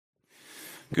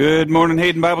Good morning,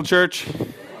 Hayden Bible Church.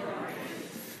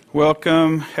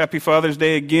 Welcome. Happy Father's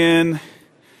Day again.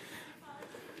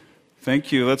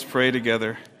 Thank you. Let's pray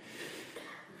together.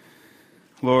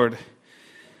 Lord,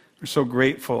 we're so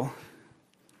grateful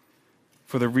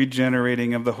for the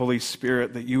regenerating of the Holy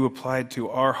Spirit that you applied to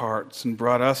our hearts and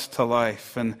brought us to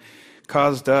life and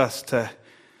caused us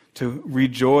to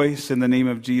rejoice in the name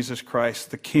of Jesus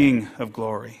Christ, the King of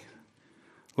glory.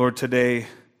 Lord, today,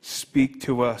 speak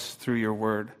to us through your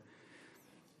word.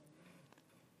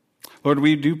 Lord,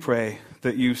 we do pray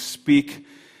that you speak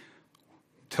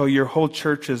till your whole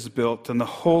church is built and the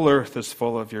whole earth is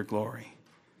full of your glory.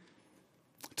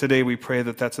 Today we pray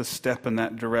that that's a step in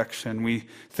that direction. We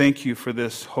thank you for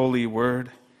this holy word.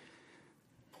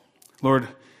 Lord,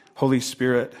 Holy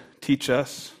Spirit, teach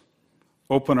us,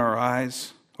 open our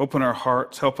eyes, open our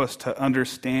hearts, help us to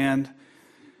understand.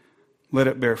 Let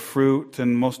it bear fruit,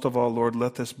 and most of all, Lord,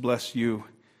 let this bless you,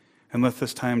 and let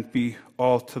this time be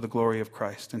all to the glory of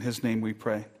Christ. In his name we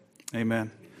pray. Amen.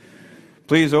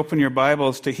 Please open your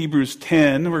Bibles to Hebrews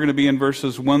 10. We're going to be in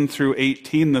verses 1 through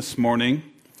 18 this morning.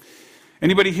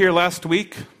 Anybody here last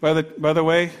week, by the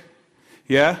way?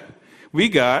 Yeah? We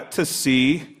got to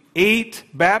see 8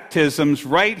 baptisms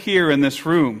right here in this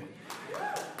room.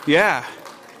 Yeah.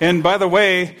 And by the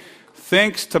way,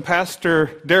 thanks to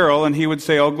Pastor Darrell, and he would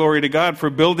say, all glory to God, for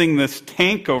building this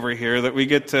tank over here that we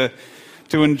get to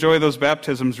enjoy those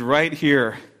baptisms right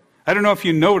here. I don't know if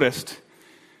you noticed,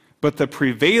 but the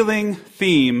prevailing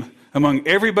theme among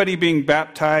everybody being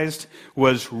baptized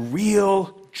was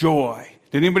real joy.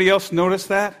 Did anybody else notice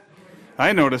that?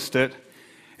 I noticed it.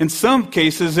 In some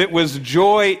cases, it was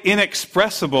joy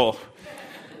inexpressible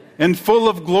and full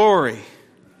of glory.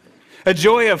 A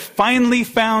joy of finally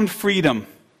found freedom.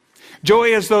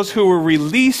 Joy as those who were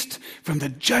released from the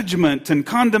judgment and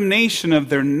condemnation of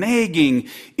their nagging,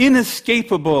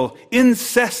 inescapable,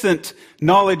 incessant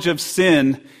knowledge of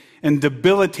sin and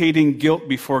debilitating guilt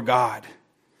before God.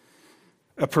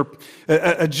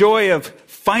 A joy of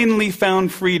finally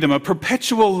found freedom, a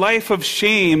perpetual life of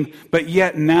shame, but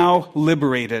yet now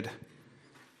liberated.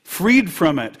 Freed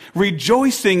from it,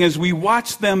 rejoicing as we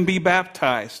watch them be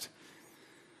baptized.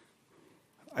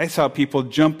 I saw people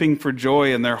jumping for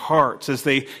joy in their hearts as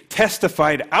they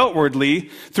testified outwardly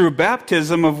through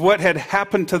baptism of what had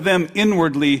happened to them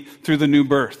inwardly through the new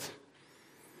birth.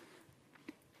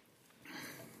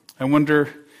 I wonder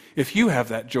if you have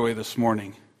that joy this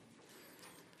morning.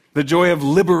 The joy of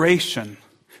liberation.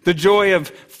 The joy of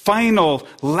final,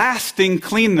 lasting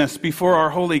cleanness before our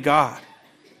holy God.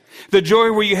 The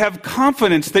joy where you have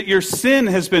confidence that your sin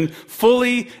has been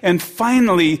fully and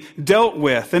finally dealt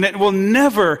with, and it will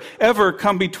never, ever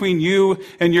come between you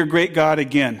and your great God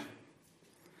again.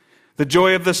 The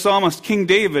joy of the psalmist, King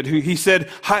David, who he said,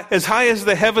 as high as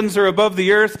the heavens are above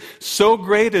the earth, so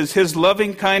great is his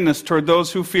loving kindness toward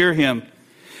those who fear him.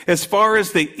 As far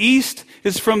as the east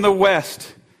is from the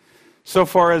west, so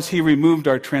far as he removed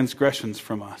our transgressions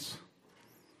from us.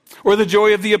 Or the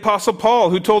joy of the Apostle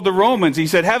Paul, who told the Romans, he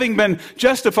said, having been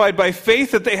justified by faith,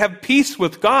 that they have peace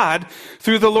with God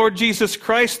through the Lord Jesus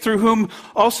Christ, through whom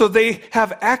also they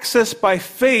have access by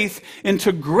faith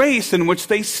into grace in which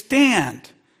they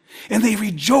stand. And they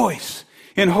rejoice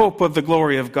in hope of the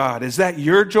glory of God. Is that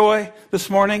your joy this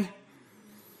morning?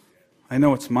 I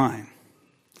know it's mine.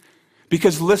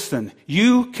 Because listen,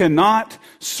 you cannot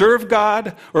serve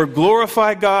God or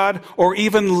glorify God or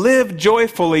even live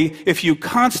joyfully if you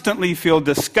constantly feel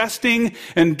disgusting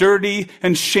and dirty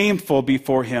and shameful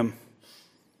before him.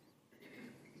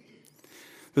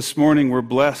 This morning we're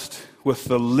blessed with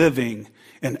the living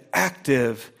and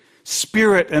active,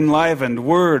 spirit-enlivened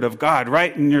Word of God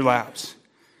right in your laps.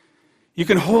 You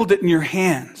can hold it in your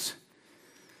hands.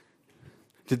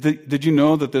 Did you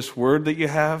know that this Word that you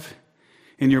have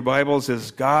in your Bibles is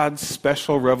God's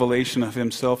special revelation of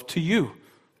himself to you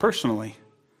personally?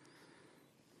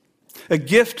 A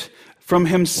gift from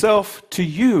himself to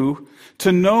you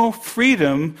to know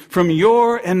freedom from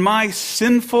your and my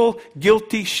sinful,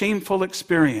 guilty, shameful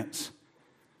experience.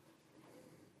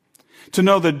 To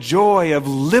know the joy of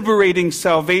liberating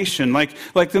salvation, like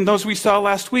those we saw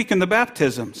last week in the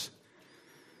baptisms.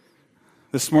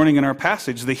 This morning in our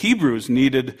passage, the Hebrews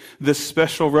needed this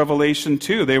special revelation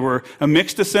too. They were a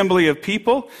mixed assembly of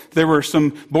people. There were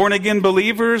some born-again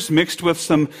believers mixed with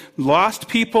some lost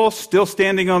people still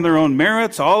standing on their own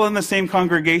merits, all in the same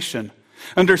congregation,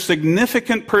 under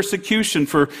significant persecution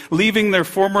for leaving their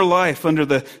former life under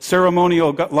the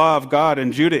ceremonial law of God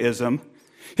in Judaism.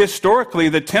 Historically,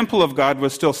 the temple of God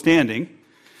was still standing.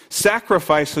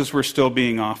 Sacrifices were still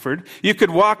being offered. You could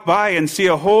walk by and see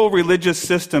a whole religious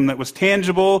system that was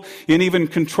tangible and even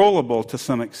controllable to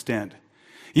some extent.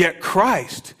 Yet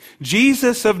Christ,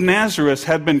 Jesus of Nazareth,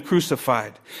 had been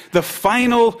crucified, the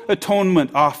final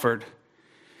atonement offered.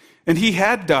 And he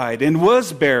had died and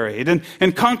was buried,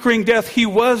 and conquering death, he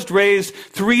was raised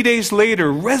 3 days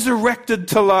later, resurrected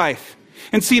to life,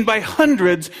 and seen by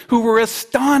hundreds who were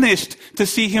astonished to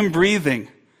see him breathing.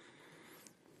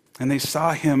 And they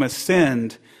saw him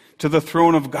ascend to the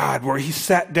throne of God, where he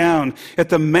sat down at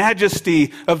the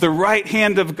majesty of the right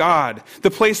hand of God,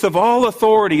 the place of all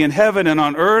authority in heaven and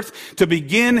on earth, to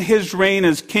begin his reign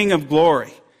as King of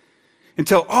glory,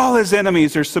 until all his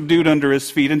enemies are subdued under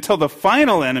his feet, until the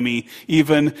final enemy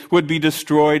even would be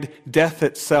destroyed, death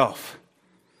itself.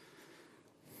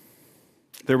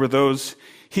 There were those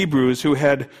Hebrews who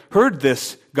had heard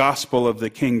this gospel of the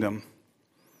kingdom.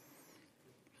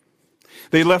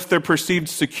 They left their perceived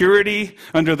security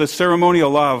under the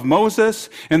ceremonial law of Moses,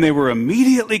 and they were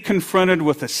immediately confronted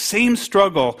with the same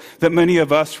struggle that many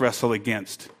of us wrestle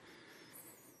against.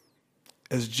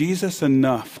 Is Jesus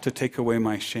enough to take away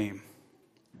my shame?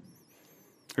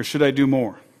 Or should I do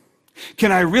more?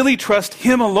 Can I really trust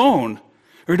him alone?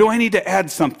 Or do I need to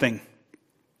add something?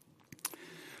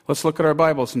 Let's look at our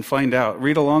Bibles and find out.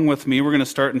 Read along with me. We're going to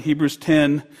start in Hebrews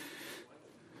 10,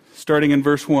 starting in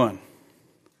verse 1.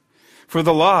 For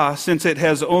the law, since it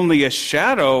has only a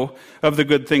shadow of the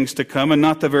good things to come and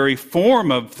not the very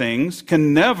form of things,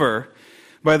 can never,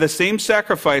 by the same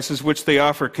sacrifices which they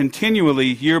offer continually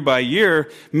year by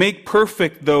year, make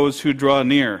perfect those who draw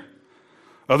near.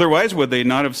 Otherwise, would they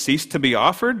not have ceased to be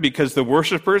offered, because the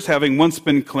worshippers, having once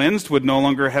been cleansed, would no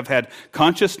longer have had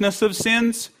consciousness of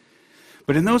sins?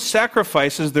 But in those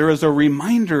sacrifices there is a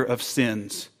reminder of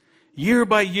sins, year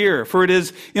by year, for it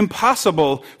is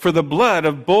impossible for the blood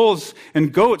of bulls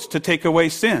and goats to take away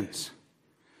sins.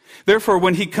 Therefore,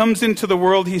 when he comes into the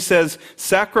world, he says,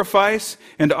 sacrifice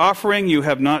and offering you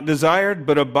have not desired,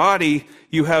 but a body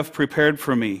you have prepared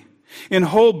for me. In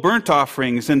whole burnt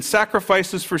offerings and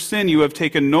sacrifices for sin you have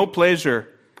taken no pleasure.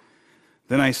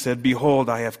 Then I said, behold,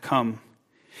 I have come.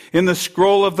 In the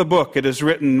scroll of the book it is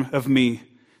written of me,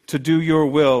 to do your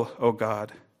will, O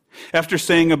God. After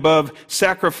saying above,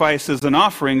 sacrifices and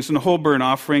offerings and whole burnt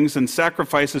offerings and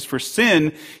sacrifices for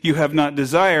sin you have not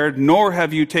desired, nor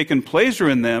have you taken pleasure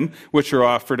in them, which are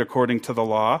offered according to the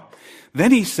law.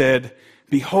 Then he said,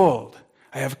 behold,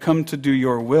 I have come to do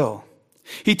your will.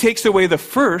 He takes away the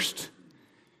first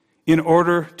in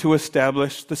order to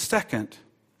establish the second.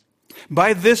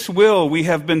 By this will we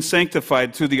have been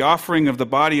sanctified through the offering of the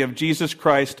body of Jesus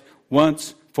Christ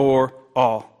once for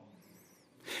all.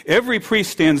 Every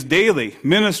priest stands daily,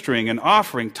 ministering and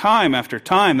offering time after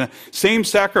time the same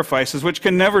sacrifices which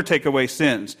can never take away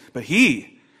sins. But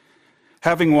he,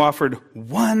 having offered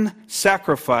one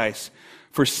sacrifice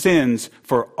for sins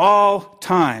for all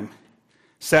time,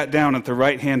 sat down at the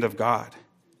right hand of God,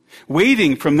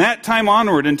 waiting from that time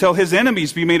onward until his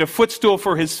enemies be made a footstool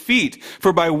for his feet.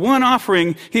 For by one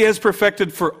offering he has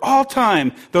perfected for all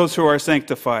time those who are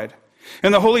sanctified.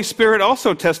 And the Holy Spirit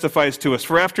also testifies to us.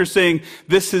 For after saying,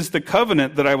 this is the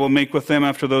covenant that I will make with them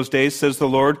after those days, says the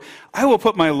Lord, I will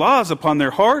put my laws upon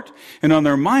their heart, and on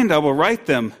their mind I will write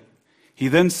them. He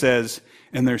then says,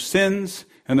 and their sins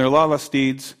and their lawless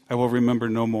deeds I will remember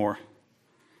no more.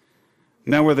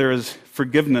 Now where there is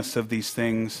forgiveness of these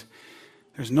things,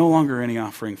 there's no longer any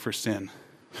offering for sin.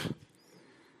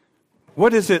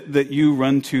 What is it that you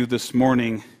run to this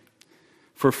morning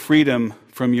for freedom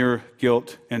from your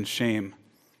guilt and shame?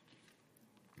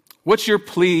 What's your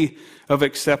plea of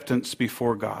acceptance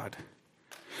before God?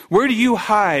 Where do you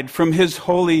hide from his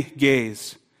holy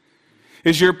gaze?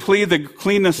 Is your plea the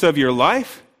cleanness of your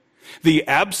life? The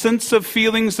absence of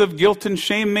feelings of guilt and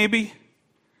shame, maybe?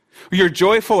 Your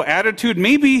joyful attitude?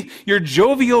 Maybe your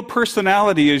jovial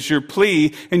personality is your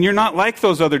plea, and you're not like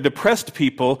those other depressed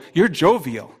people. You're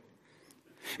jovial.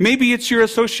 Maybe it's your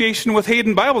association with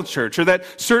Hayden Bible Church or that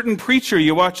certain preacher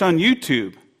you watch on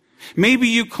YouTube. Maybe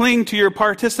you cling to your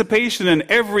participation in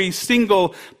every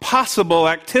single possible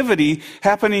activity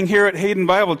happening here at Hayden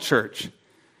Bible Church.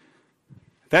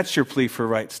 That's your plea for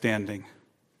right standing.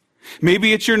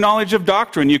 Maybe it's your knowledge of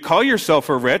doctrine. You call yourself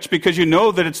a wretch because you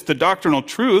know that it's the doctrinal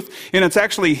truth, and it's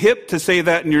actually hip to say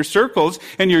that in your circles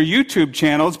and your YouTube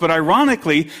channels, but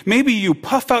ironically, maybe you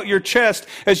puff out your chest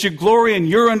as you glory in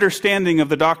your understanding of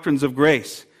the doctrines of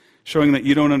grace, showing that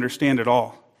you don't understand it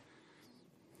all.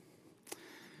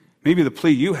 Maybe the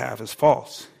plea you have is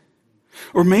false.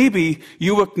 Or maybe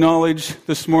you acknowledge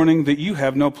this morning that you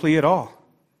have no plea at all.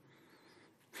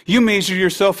 You measure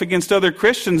yourself against other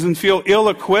Christians and feel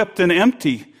ill-equipped and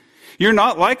empty. You're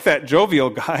not like that jovial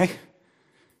guy.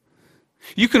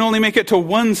 You can only make it to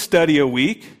one study a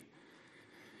week.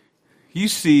 you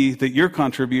see that your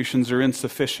contributions are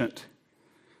insufficient.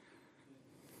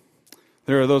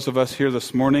 There are those of us here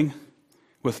this morning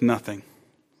with nothing.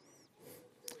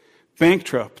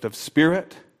 Bankrupt of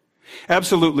spirit,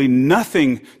 absolutely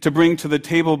nothing to bring to the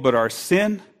table but our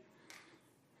sin,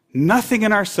 nothing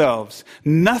in ourselves,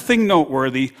 nothing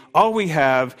noteworthy. All we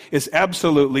have is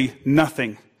absolutely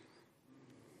nothing.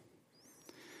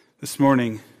 This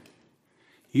morning,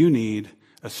 you need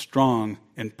a strong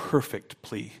and perfect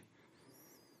plea.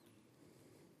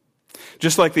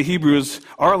 Just like the Hebrews,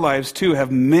 our lives too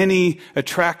have many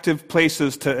attractive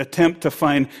places to attempt to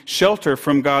find shelter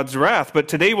from God's wrath. But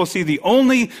today we'll see the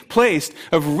only place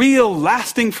of real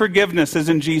lasting forgiveness is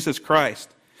in Jesus Christ.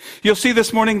 You'll see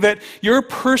this morning that your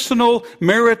personal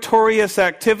meritorious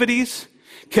activities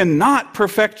cannot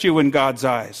perfect you in God's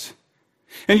eyes.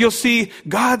 And you'll see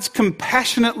God's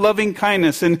compassionate loving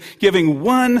kindness in giving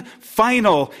one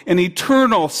final and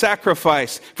eternal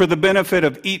sacrifice for the benefit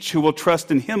of each who will trust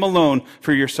in Him alone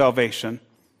for your salvation.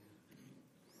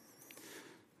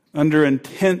 Under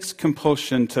intense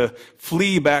compulsion to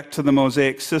flee back to the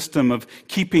Mosaic system of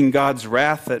keeping God's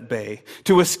wrath at bay,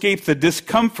 to escape the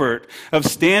discomfort of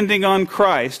standing on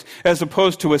Christ, as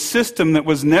opposed to a system that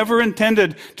was never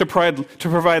intended to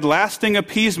provide lasting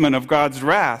appeasement of God's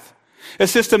wrath, a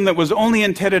system that was only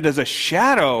intended as a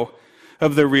shadow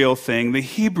of the real thing, the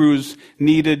Hebrews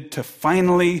needed to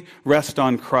finally rest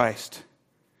on Christ.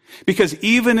 Because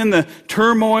even in the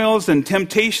turmoils and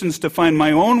temptations to find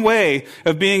my own way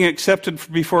of being accepted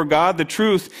before God, the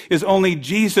truth is only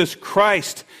Jesus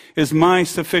Christ is my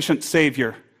sufficient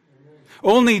Savior.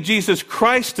 Only Jesus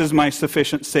Christ is my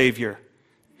sufficient Savior.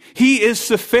 He is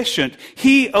sufficient.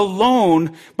 He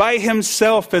alone by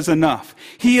Himself is enough.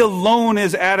 He alone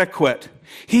is adequate.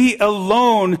 He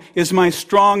alone is my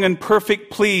strong and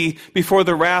perfect plea before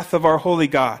the wrath of our holy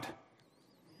God.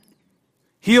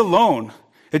 He alone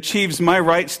achieves my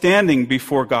right standing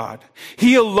before God.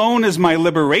 He alone is my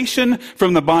liberation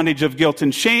from the bondage of guilt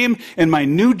and shame and my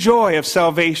new joy of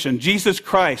salvation. Jesus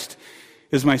Christ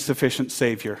is my sufficient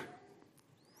Savior.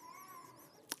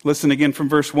 Listen again from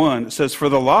verse 1. It says, "For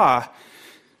the law,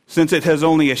 since it has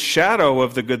only a shadow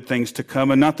of the good things to come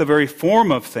and not the very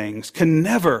form of things, can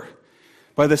never,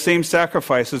 by the same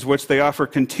sacrifices which they offer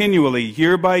continually,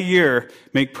 year by year,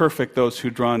 make perfect those who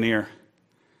draw near."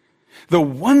 The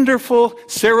wonderful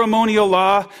ceremonial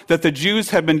law that the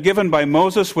Jews had been given by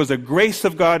Moses was a grace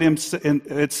of God in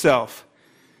itself,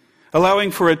 allowing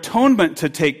for atonement to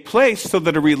take place so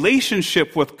that a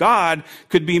relationship with God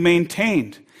could be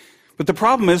maintained. But the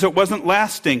problem is it wasn't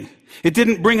lasting. It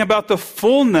didn't bring about the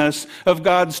fullness of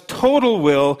God's total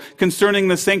will concerning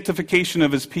the sanctification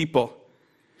of His people.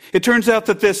 It turns out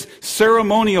that this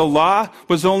ceremonial law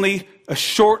was only a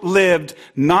short-lived,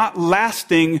 not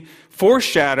lasting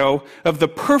foreshadow of the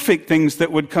perfect things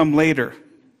that would come later.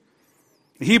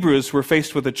 The Hebrews were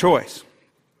faced with a choice.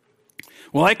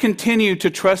 Will I continue to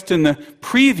trust in the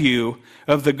preview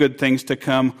of the good things to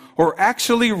come, or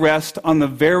actually rest on the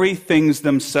very things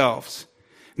themselves,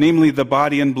 namely the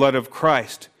body and blood of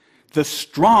Christ, the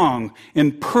strong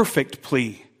and perfect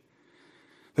plea?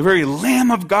 The very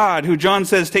Lamb of God, who John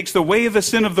says takes away the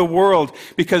sin of the world,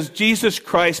 because Jesus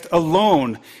Christ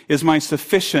alone is my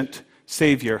sufficient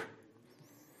Savior.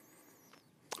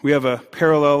 We have a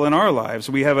parallel in our lives.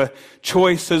 We have a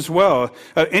choice as well.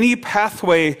 Any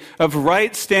pathway of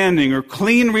right standing or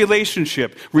clean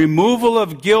relationship, removal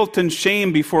of guilt and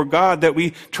shame before God that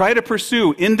we try to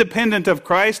pursue independent of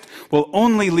Christ will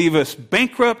only leave us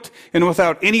bankrupt and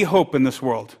without any hope in this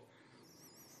world.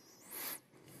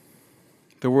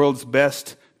 The world's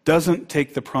best doesn't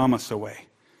take the problem away.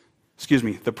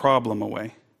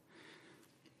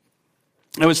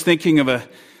 I was thinking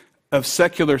of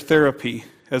secular therapy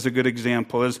as a good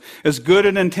example. As good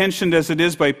and intentioned as it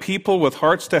is by people with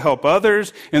hearts to help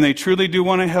others, and they truly do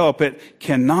want to help, it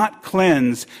cannot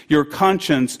cleanse your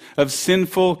conscience of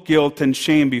sinful guilt and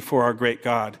shame before our great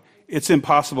God. It's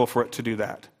impossible for it to do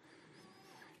that.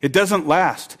 It doesn't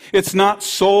last. It's not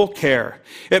soul care.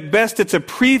 At best, it's a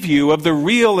preview of the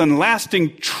real and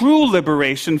lasting true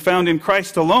liberation found in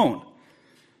Christ alone.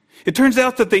 It turns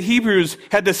out that the Hebrews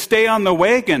had to stay on the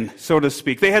wagon, so to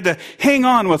speak. They had to hang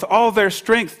on with all their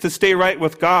strength to stay right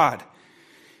with God.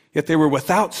 Yet they were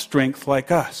without strength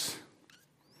like us.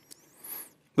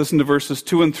 Listen to verses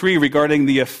 2 and 3 regarding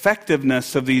the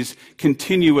effectiveness of these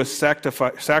continuous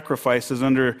sacrifices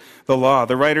under the law.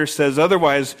 The writer says,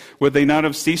 "Otherwise, would they not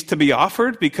have ceased to be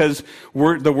offered? Because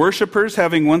the worshipers,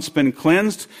 having once been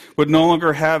cleansed, would no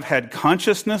longer have had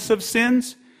consciousness of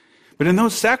sins? But in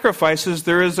those sacrifices,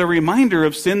 there is a reminder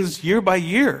of sins year by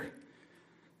year."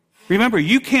 Remember,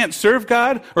 you can't serve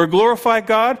God or glorify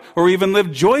God or even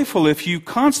live joyful if you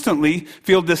constantly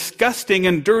feel disgusting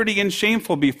and dirty and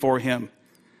shameful before Him.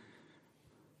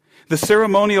 The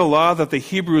ceremonial law that the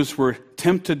Hebrews were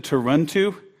tempted to run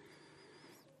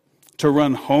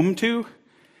home to,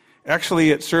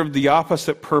 actually it served the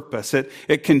opposite purpose.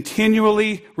 It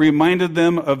continually reminded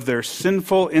them of their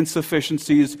sinful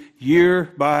insufficiencies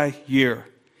year by year.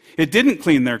 It didn't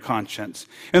clean their conscience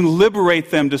and liberate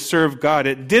them to serve God.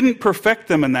 It didn't perfect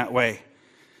them in that way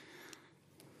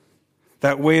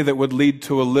that would lead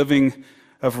to a living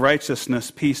of righteousness,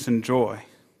 peace, and joy.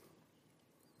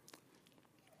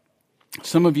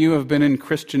 Some of you have been in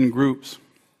Christian groups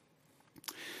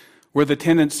where the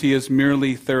tendency is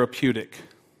merely therapeutic.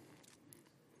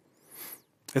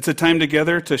 It's a time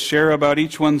together to share about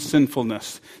each one's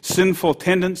sinfulness, sinful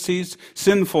tendencies,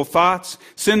 sinful thoughts,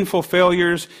 sinful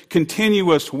failures,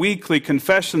 continuous weekly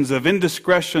confessions of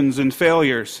indiscretions and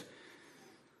failures,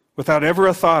 without ever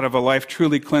a thought of a life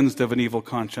truly cleansed of an evil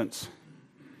conscience.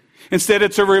 Instead,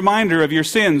 it's a reminder of your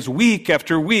sins week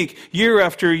after week, year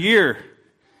after year.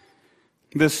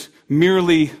 This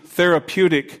merely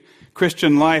therapeutic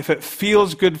Christian life, it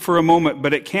feels good for a moment,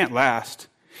 but it can't last.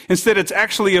 Instead, it's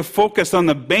actually a focus on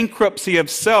the bankruptcy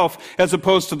of self as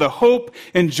opposed to the hope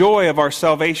and joy of our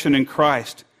salvation in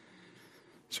Christ.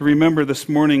 So remember this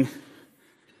morning,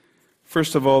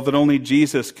 first of all, that only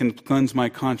Jesus can cleanse my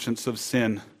conscience of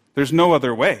sin. There's no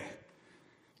other way.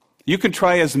 You can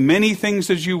try as many things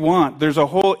as you want. There's a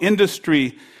whole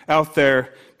industry out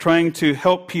there trying to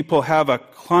help people have a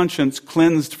conscience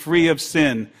cleansed free of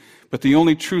sin. But the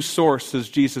only true source is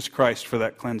Jesus Christ for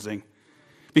that cleansing.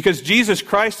 Because Jesus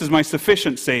Christ is my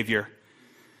sufficient Savior.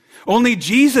 Only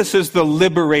Jesus is the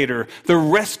liberator, the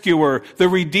rescuer, the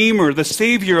redeemer, the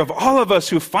Savior of all of us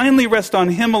who finally rest on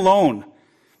Him alone.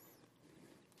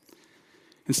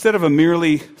 Instead of a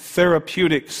merely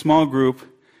therapeutic small group,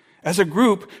 as a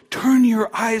group, turn your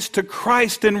eyes to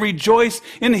Christ and rejoice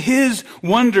in His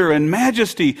wonder and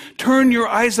majesty. Turn your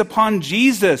eyes upon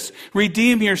Jesus.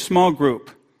 Redeem your small group.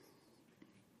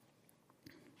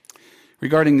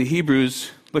 Regarding the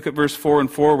Hebrews, look at verse 4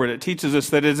 and forward. It teaches us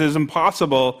that it is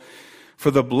impossible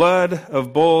for the blood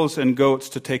of bulls and goats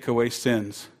to take away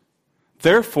sins.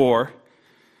 Therefore,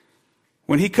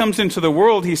 when He comes into the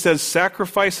world, He says,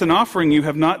 "Sacrifice and offering you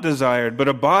have not desired, but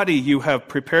a body you have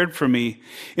prepared for me.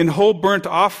 In whole burnt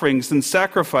offerings and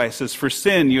sacrifices for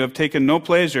sin you have taken no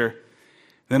pleasure."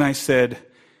 Then I said,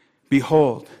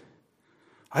 "Behold,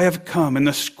 I have come. In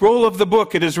the scroll of the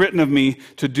book it is written of me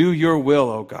to do your will,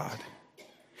 O God."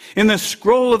 In the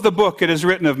scroll of the book it is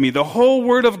written of me. The whole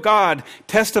word of God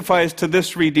testifies to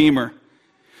this Redeemer.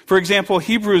 For example,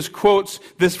 Hebrews quotes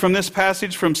this from this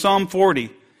passage from Psalm 40,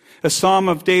 a psalm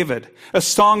of David, a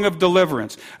song of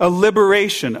deliverance, a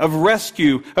liberation, of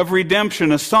rescue, of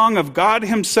redemption, a song of God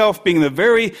Himself being the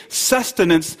very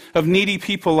sustenance of needy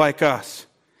people like us.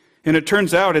 And it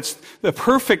turns out it's the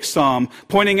perfect psalm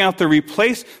pointing out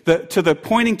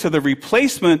pointing to the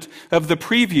replacement of the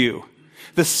preview.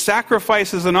 The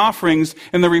sacrifices and offerings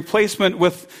and the replacement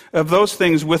of those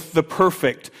things with the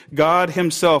perfect, God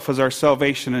Himself as our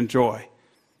salvation and joy.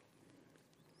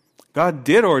 God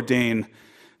did ordain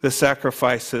the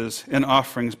sacrifices and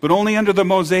offerings, but only under the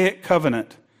Mosaic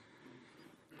covenant.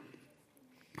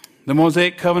 The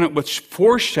Mosaic covenant which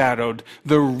foreshadowed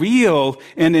the real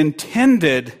and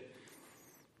intended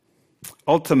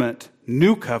ultimate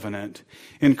new covenant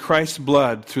in Christ's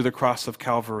blood through the cross of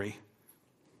Calvary,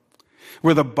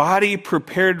 where the body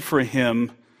prepared for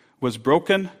Him was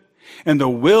broken and the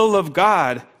will of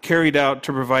God carried out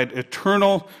to provide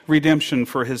eternal redemption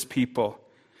for His people.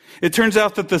 It turns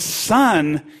out that the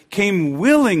Son came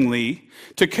willingly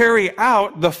to carry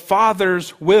out the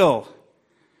Father's will.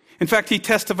 In fact, He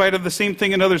testified of the same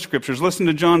thing in other scriptures. Listen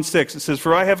to John 6. It says,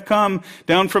 "For I have come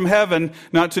down from heaven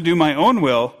not to do my own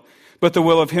will, but the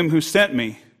will of Him who sent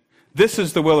me. This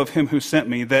is the will of Him who sent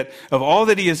me, that of all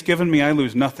that He has given me I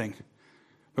lose nothing,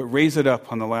 but raise it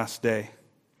up on the last day."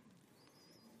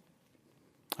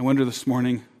 I wonder this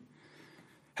morning,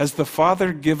 has the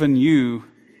Father given you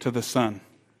to the Son?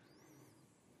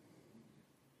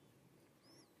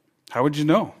 How would you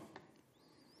know?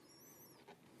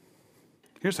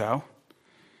 Here's how.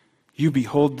 You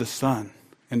behold the Son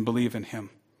and believe in Him.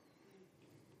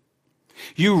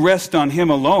 You rest on Him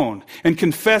alone and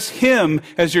confess Him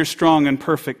as your strong and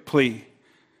perfect plea.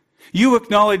 You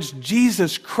acknowledge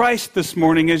Jesus Christ this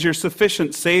morning as your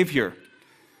sufficient Savior.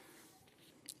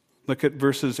 Look at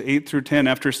verses 8 through 10.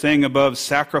 After saying above,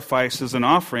 sacrifices and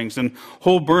offerings and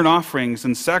whole burnt offerings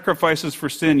and sacrifices for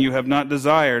sin you have not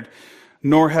desired,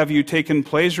 nor have you taken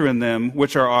pleasure in them,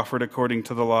 which are offered according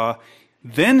to the law.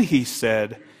 Then he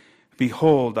said,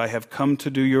 behold, I have come to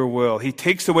do your will. He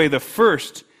takes away the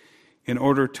first in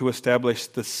order to establish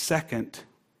the second.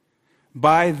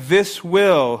 By this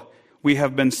will we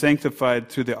have been sanctified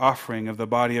through the offering of the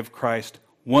body of Christ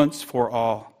once for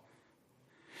all.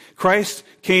 Christ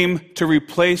came to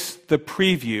replace the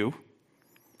preview,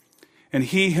 and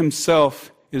he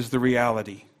himself is the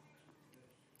reality.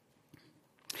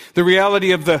 The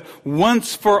reality of the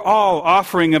once-for-all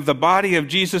offering of the body of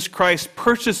Jesus Christ,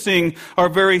 purchasing our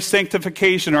very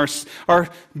sanctification, our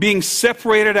being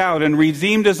separated out and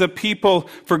redeemed as a people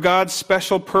for God's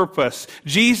special purpose.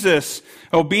 Jesus'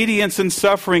 obedience and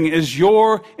suffering is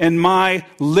your and my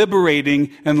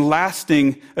liberating and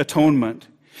lasting atonement.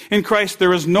 In Christ,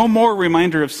 there is no more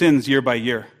reminder of sins year by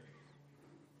year.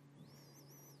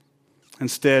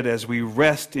 Instead, as we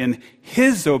rest in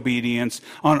his obedience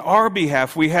on our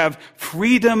behalf, we have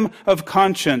freedom of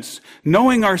conscience,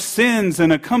 knowing our sins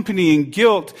and accompanying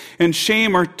guilt and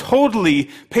shame are totally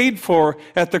paid for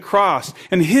at the cross.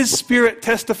 And his Spirit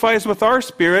testifies with our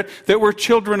spirit that we're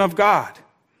children of God.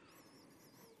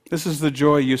 This is the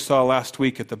joy you saw last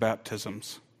week at the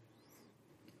baptisms.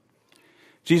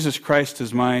 Jesus Christ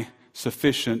is my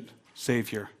sufficient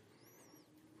Savior.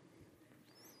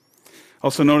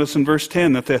 Also notice in verse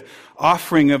 10 that the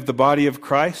offering of the body of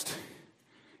Christ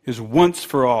is once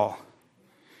for all.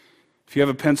 If you have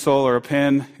a pencil or a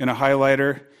pen and a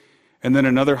highlighter, and then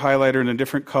another highlighter in a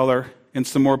different color, and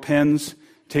some more pens,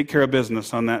 take care of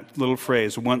business on that little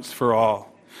phrase, once for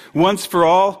all. Once for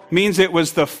all means it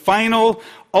was the final,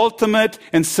 ultimate,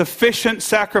 and sufficient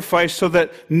sacrifice so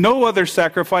that no other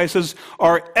sacrifices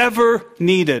are ever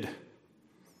needed.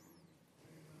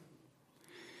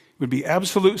 It would be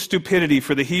absolute stupidity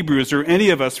for the Hebrews, or any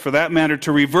of us for that matter,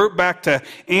 to revert back to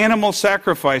animal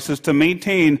sacrifices to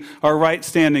maintain our right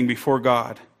standing before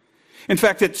God. In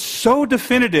fact, it's so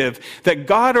definitive that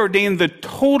God ordained the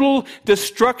total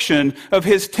destruction of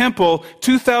his temple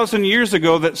 2,000 years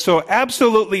ago that so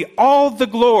absolutely all the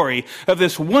glory of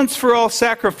this once-for-all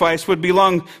sacrifice would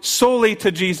belong solely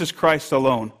to Jesus Christ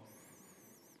alone.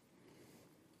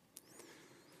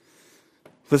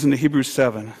 Listen to Hebrews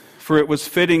 7. For it was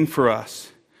fitting for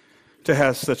us to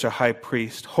have such a high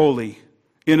priest, holy,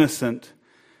 innocent,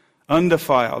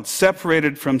 undefiled,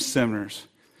 separated from sinners,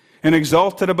 and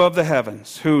exalted above the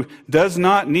heavens, who does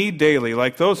not need daily,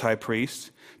 like those high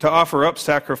priests, to offer up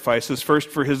sacrifices, first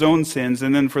for his own sins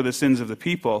and then for the sins of the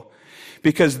people,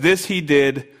 because this he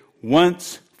did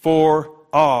once for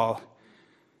all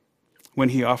when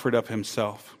he offered up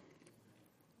himself.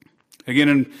 Again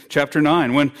in chapter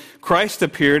 9, when Christ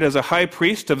appeared as a high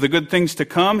priest of the good things to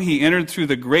come, he entered through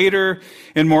the greater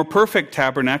and more perfect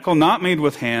tabernacle, not made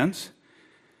with hands,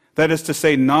 that is to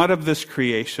say, not of this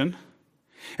creation,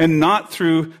 and not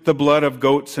through the blood of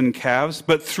goats and calves,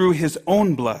 but through his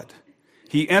own blood.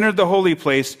 He entered the holy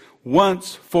place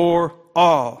once for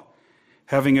all,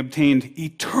 having obtained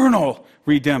eternal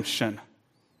redemption.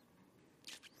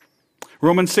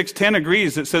 Romans 6:10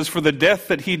 agrees. It says, for the death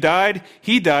that he died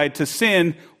to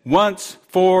sin once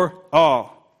for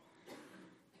all.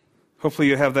 Hopefully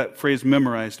you have that phrase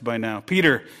memorized by now.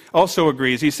 Peter also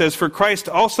agrees. He says, for Christ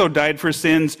also died for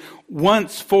sins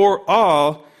once for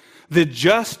all, the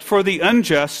just for the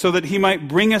unjust, so that he might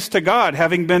bring us to God,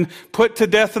 having been put to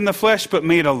death in the flesh, but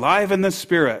made alive in the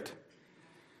Spirit.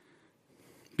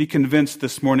 Be convinced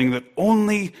this morning that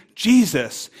only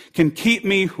Jesus can keep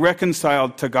me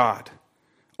reconciled to God.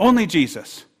 Only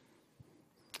Jesus.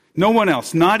 No one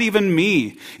else, not even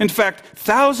me. In fact,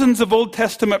 thousands of Old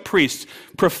Testament priests,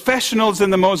 professionals in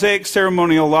the Mosaic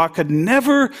ceremonial law, could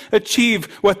never achieve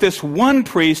what this one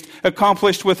priest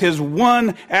accomplished with his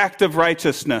one act of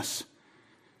righteousness.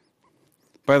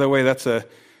 By the way, that's a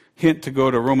hint to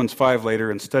go to Romans 5 later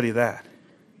and study that.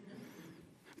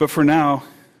 But for now,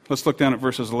 let's look down at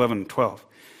verses 11 and 12.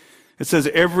 It says,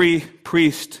 every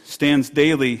priest stands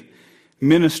daily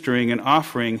ministering and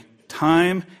offering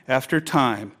time after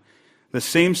time the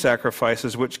same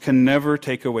sacrifices which can never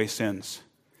take away sins.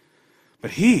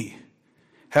 But he,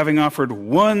 having offered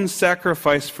one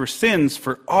sacrifice for sins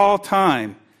for all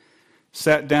time,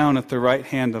 sat down at the right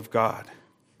hand of God.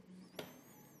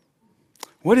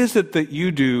 What is it that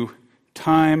you do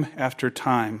time after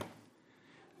time,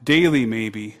 daily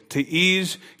maybe, to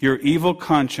ease your evil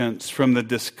conscience from the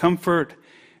discomfort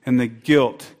and the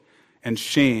guilt and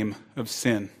shame of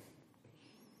sin?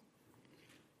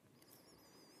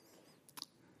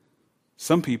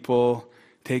 Some people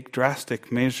take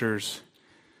drastic measures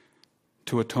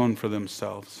to atone for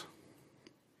themselves.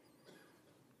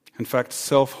 In fact,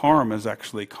 self-harm is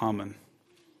actually common.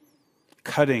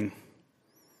 Cutting,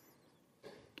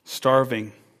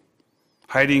 starving,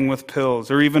 hiding with pills,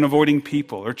 or even avoiding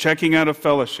people, or checking out of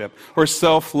fellowship, or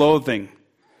self-loathing.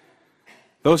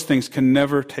 Those things can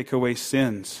never take away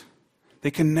sins. They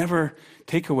can never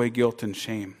take away guilt and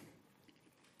shame.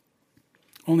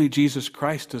 Only Jesus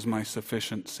Christ is my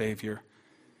sufficient Savior.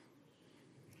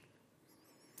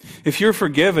 If you're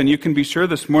forgiven, you can be sure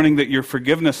this morning that your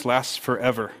forgiveness lasts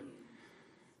forever.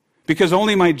 Because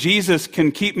only my Jesus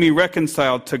can keep me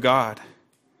reconciled to God.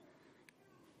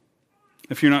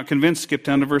 If you're not convinced, skip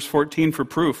down to verse 14 for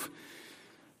proof.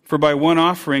 For by one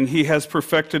offering he has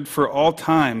perfected for all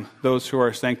time those who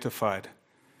are sanctified.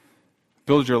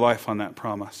 Build your life on that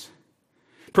promise.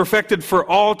 Perfected for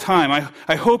all time.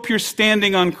 I hope you're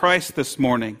standing on Christ this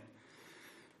morning.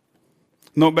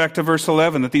 Note back to verse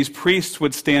 11 that these priests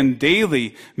would stand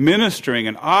daily ministering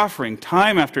and offering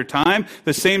time after time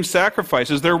the same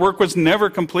sacrifices. Their work was never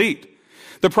complete.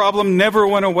 The problem never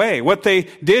went away. What they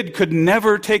did could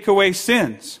never take away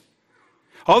sins.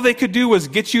 All they could do was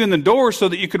get you in the door so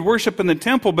that you could worship in the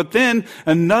temple, but then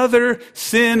another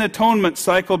sin atonement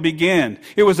cycle began.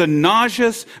 It was a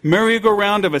nauseous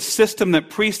merry-go-round of a system that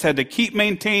priests had to keep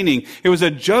maintaining. It was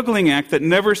a juggling act that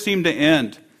never seemed to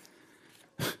end.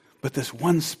 But this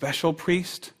one special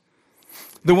priest,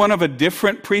 the one of a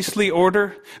different priestly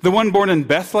order, the one born in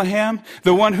Bethlehem,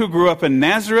 the one who grew up in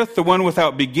Nazareth, the one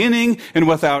without beginning and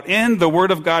without end, the Word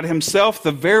of God himself,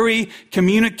 the very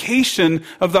communication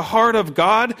of the heart of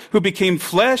God who became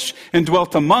flesh and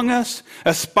dwelt among us,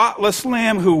 a spotless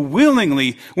lamb who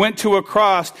willingly went to a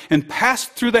cross and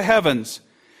passed through the heavens.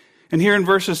 And here in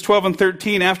verses 12 and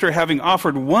 13, after having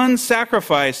offered one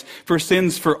sacrifice for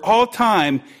sins for all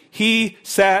time, he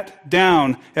sat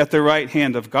down at the right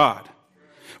hand of God,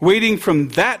 waiting from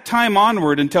that time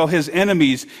onward until his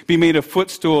enemies be made a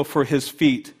footstool for his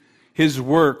feet. His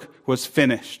work was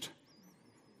finished.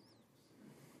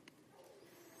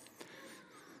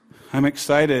 I'm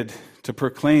excited to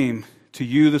proclaim to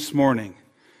you this morning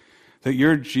that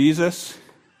your Jesus,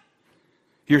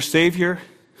 your Savior,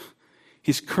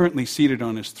 he's currently seated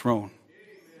on his throne.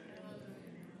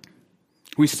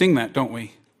 We sing that, don't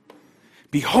we?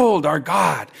 Behold our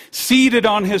God, seated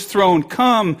on his throne.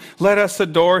 Come, let us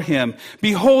adore him.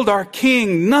 Behold our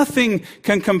King, nothing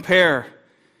can compare.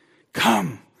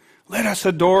 Come, let us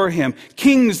adore him.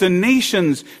 Kings and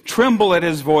nations tremble at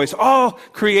his voice. All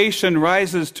creation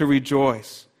rises to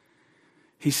rejoice.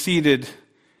 He's seated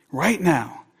right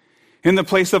now in the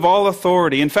place of all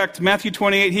authority. In fact, Matthew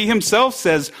 28, he himself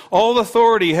says, all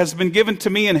authority has been given to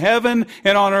me in heaven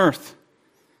and on earth.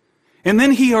 And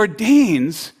then he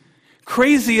ordains,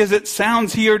 crazy as it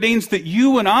sounds, he ordains that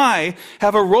you and I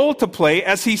have a role to play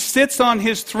as he sits on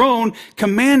his throne,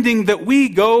 commanding that we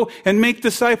go and make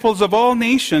disciples of all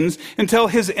nations until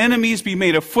his enemies be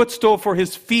made a footstool for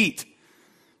his feet.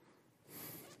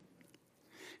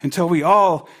 Until we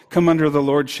all come under the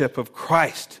lordship of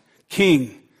Christ,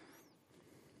 King.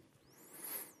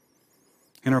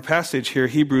 In our passage here,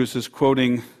 Hebrews is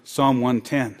quoting Psalm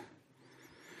 110,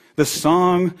 the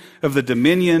song of the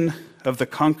dominion of the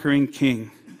conquering king.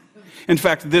 In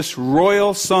fact, this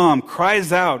royal psalm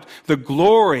cries out the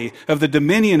glory of the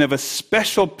dominion of a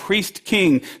special priest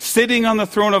king sitting on the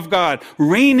throne of God,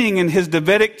 reigning in his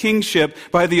Davidic kingship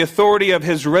by the authority of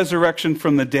his resurrection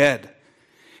from the dead,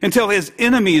 until his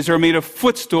enemies are made a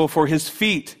footstool for his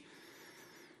feet.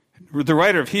 The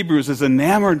writer of Hebrews is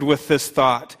enamored with this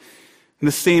thought.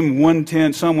 The same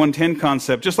Psalm 110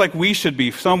 concept, just like we should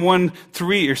be. Hebrews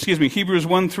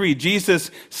 1:3, Jesus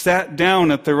sat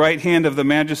down at the right hand of the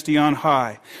Majesty on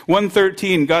high.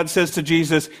 1:13, God says to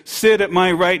Jesus, sit at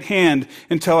my right hand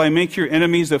until I make your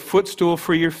enemies a footstool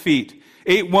for your feet.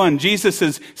 8:1, Jesus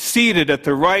is seated at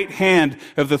the right hand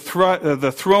of the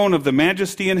throne of the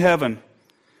Majesty in heaven.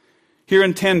 Here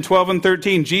in 10, 12, and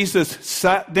 13, Jesus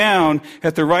sat down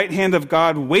at the right hand of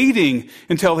God, waiting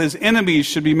until his enemies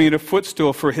should be made a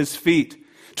footstool for his feet.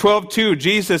 12:2,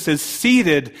 Jesus is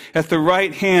seated at the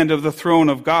right hand of the throne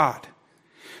of God.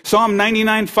 Psalm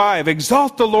 99:5,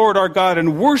 exalt the Lord our God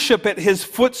and worship at his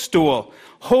footstool.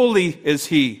 Holy is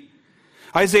he.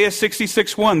 Isaiah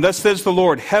 66:1, thus says the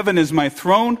Lord, heaven is my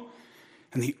throne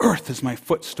and the earth is my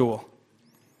footstool.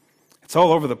 It's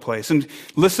all over the place. And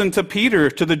listen to Peter,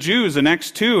 to the Jews in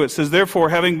Acts 2. It says, therefore,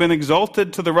 having been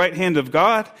exalted to the right hand of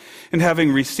God, and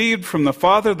having received from the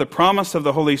Father the promise of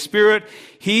the Holy Spirit,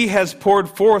 he has poured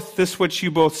forth this which you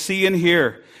both see and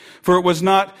hear. For it was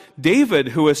not David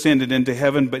who ascended into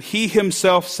heaven, but he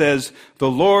himself says, the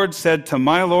Lord said to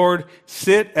my Lord,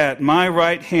 sit at my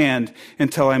right hand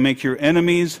until I make your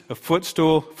enemies a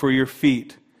footstool for your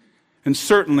feet. And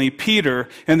certainly Peter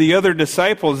and the other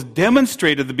disciples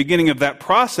demonstrated the beginning of that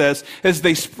process as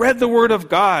they spread the word of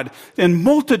God, and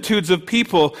multitudes of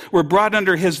people were brought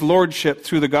under his lordship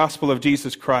through the gospel of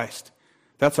Jesus Christ.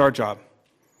 That's our job.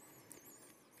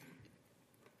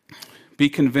 Be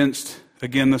convinced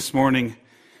again this morning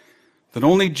that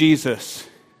only Jesus,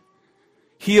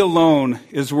 he alone,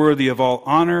 is worthy of all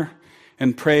honor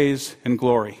and praise and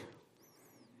glory.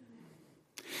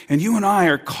 And you and I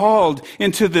are called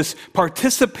into this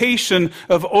participation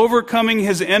of overcoming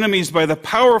his enemies by the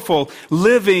powerful,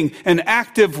 living, and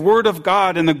active Word of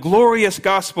God and the glorious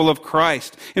gospel of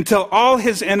Christ, until all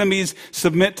his enemies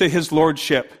submit to his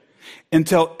lordship,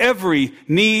 until every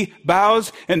knee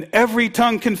bows and every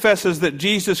tongue confesses that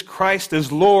Jesus Christ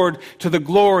is Lord, to the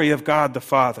glory of God the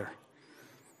Father.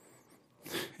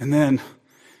 And then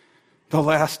the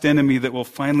last enemy that will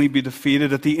finally be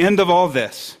defeated at the end of all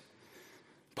this,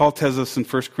 Paul tells us in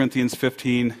 1 Corinthians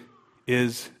 15,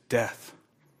 is death.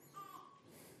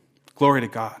 Glory to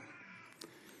God.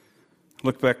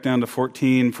 Look back down to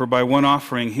 14. For by one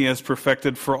offering he has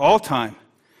perfected for all time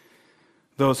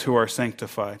those who are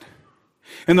sanctified.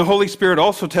 And the Holy Spirit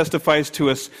also testifies to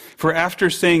us, for after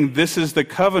saying, this is the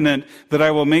covenant that I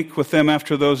will make with them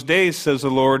after those days, says the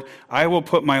Lord, I will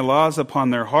put my laws upon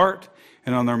their heart,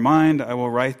 and on their mind I will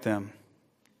write them.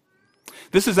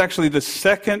 This is actually the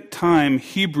second time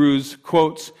Hebrews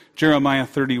quotes Jeremiah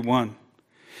 31.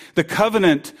 The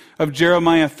covenant of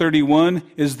Jeremiah 31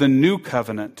 is the new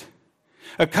covenant.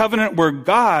 A covenant where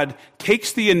God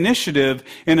takes the initiative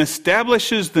and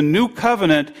establishes the new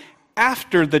covenant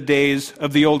after the days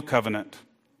of the old covenant.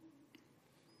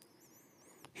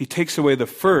 He takes away the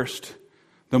first,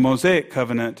 the Mosaic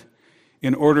covenant,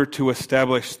 in order to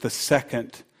establish the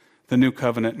second, the new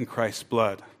covenant in Christ's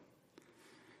blood.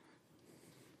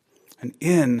 And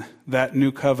in that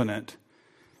new covenant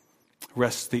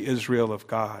rests the Israel of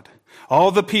God. All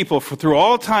the people through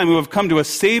all time who have come to a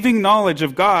saving knowledge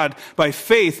of God by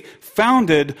faith,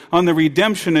 founded on the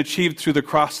redemption achieved through the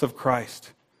cross of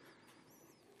Christ.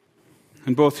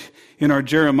 And both in our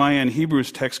Jeremiah and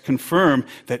Hebrews text confirm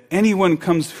that anyone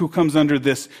who comes under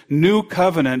this new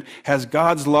covenant has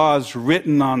God's laws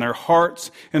written on their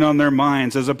hearts and on their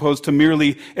minds, as opposed to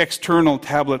merely external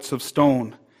tablets of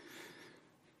stone.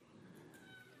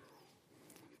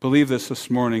 Believe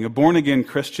this morning. A born-again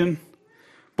Christian,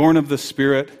 born of the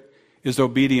Spirit, is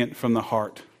obedient from the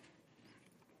heart.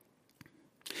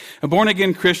 A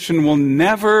born-again Christian will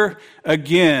never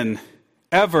again,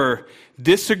 ever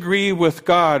disagree with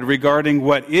God regarding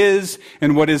what is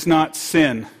and what is not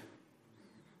sin,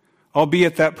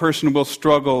 albeit that person will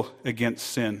struggle against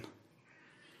sin.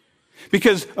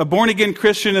 Because a born-again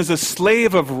Christian is a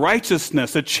slave of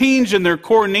righteousness, a change in their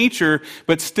core nature,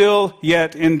 but still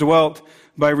yet indwelt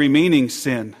by remaining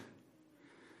sin.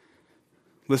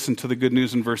 Listen to the good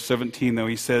news in verse 17, though.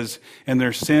 He says, and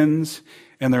their sins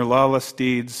and their lawless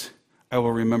deeds I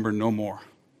will remember no more.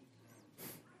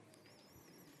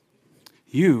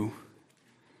 You,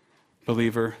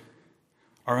 believer,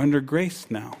 are under grace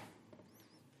now.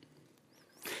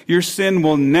 Your sin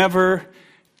will never,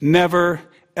 never,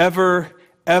 ever,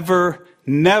 ever,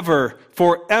 never,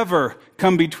 forever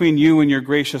come between you and your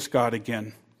gracious God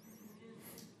again.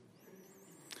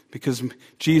 Because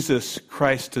Jesus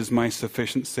Christ is my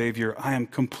sufficient Savior, I am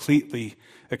completely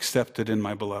accepted in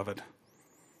my beloved.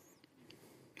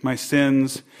 My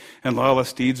sins and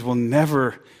lawless deeds will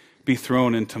never be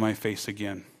thrown into my face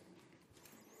again.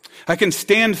 I can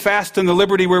stand fast in the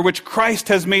liberty which Christ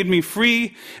has made me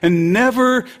free, and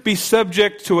never be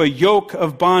subject to a yoke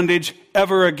of bondage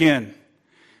ever again.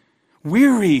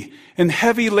 Weary and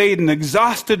heavy laden,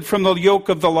 exhausted from the yoke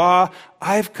of the law,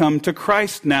 I've come to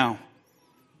Christ now.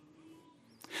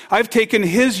 I've taken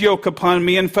his yoke upon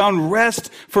me and found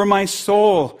rest for my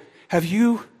soul. Have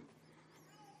you?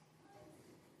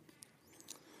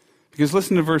 Because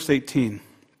listen to verse 18.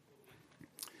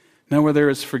 Now where there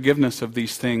is forgiveness of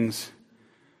these things,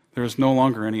 there is no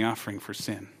longer any offering for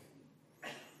sin.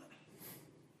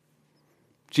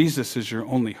 Jesus is your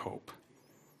only hope.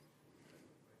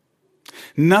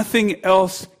 Nothing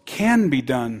else can be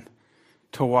done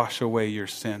to wash away your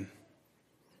sin.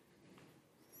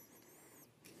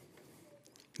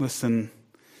 Listen,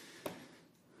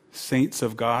 saints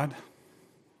of God,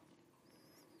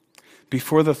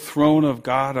 before the throne of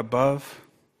God above,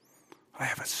 I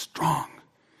have a strong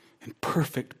and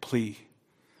perfect plea.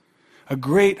 A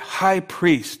great high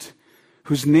priest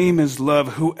whose name is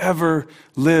love, whoever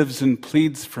lives and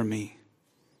pleads for me.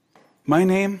 My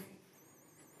name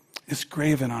is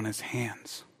graven on his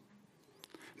hands.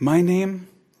 My name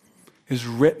is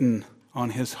written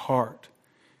on his heart.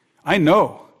 I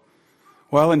know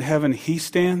While in heaven he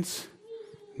stands,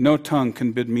 no tongue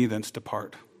can bid me thence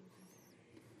depart.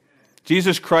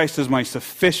 Jesus Christ is my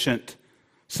sufficient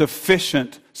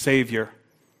Savior.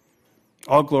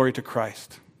 All glory to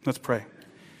Christ. Let's pray.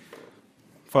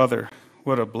 Father,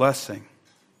 what a blessing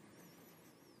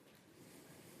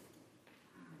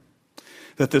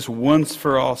that this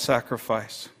once-for-all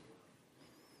sacrifice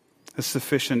is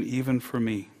sufficient even for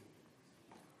me.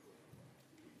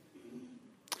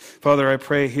 Father, I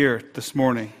pray here this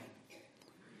morning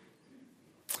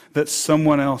that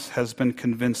someone else has been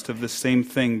convinced of the same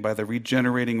thing by the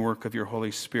regenerating work of your Holy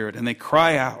Spirit, and they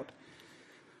cry out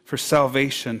for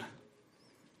salvation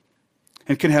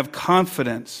and can have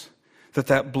confidence that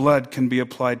that blood can be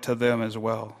applied to them as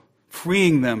well,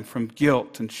 freeing them from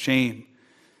guilt and shame,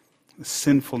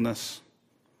 sinfulness.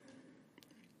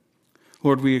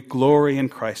 Lord, we glory in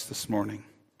Christ this morning.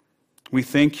 We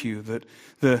thank you that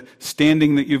the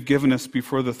standing that you've given us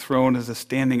before the throne is a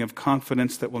standing of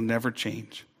confidence that will never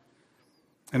change.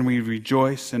 And we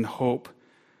rejoice in hope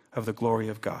of the glory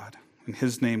of God. In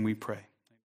his name we pray.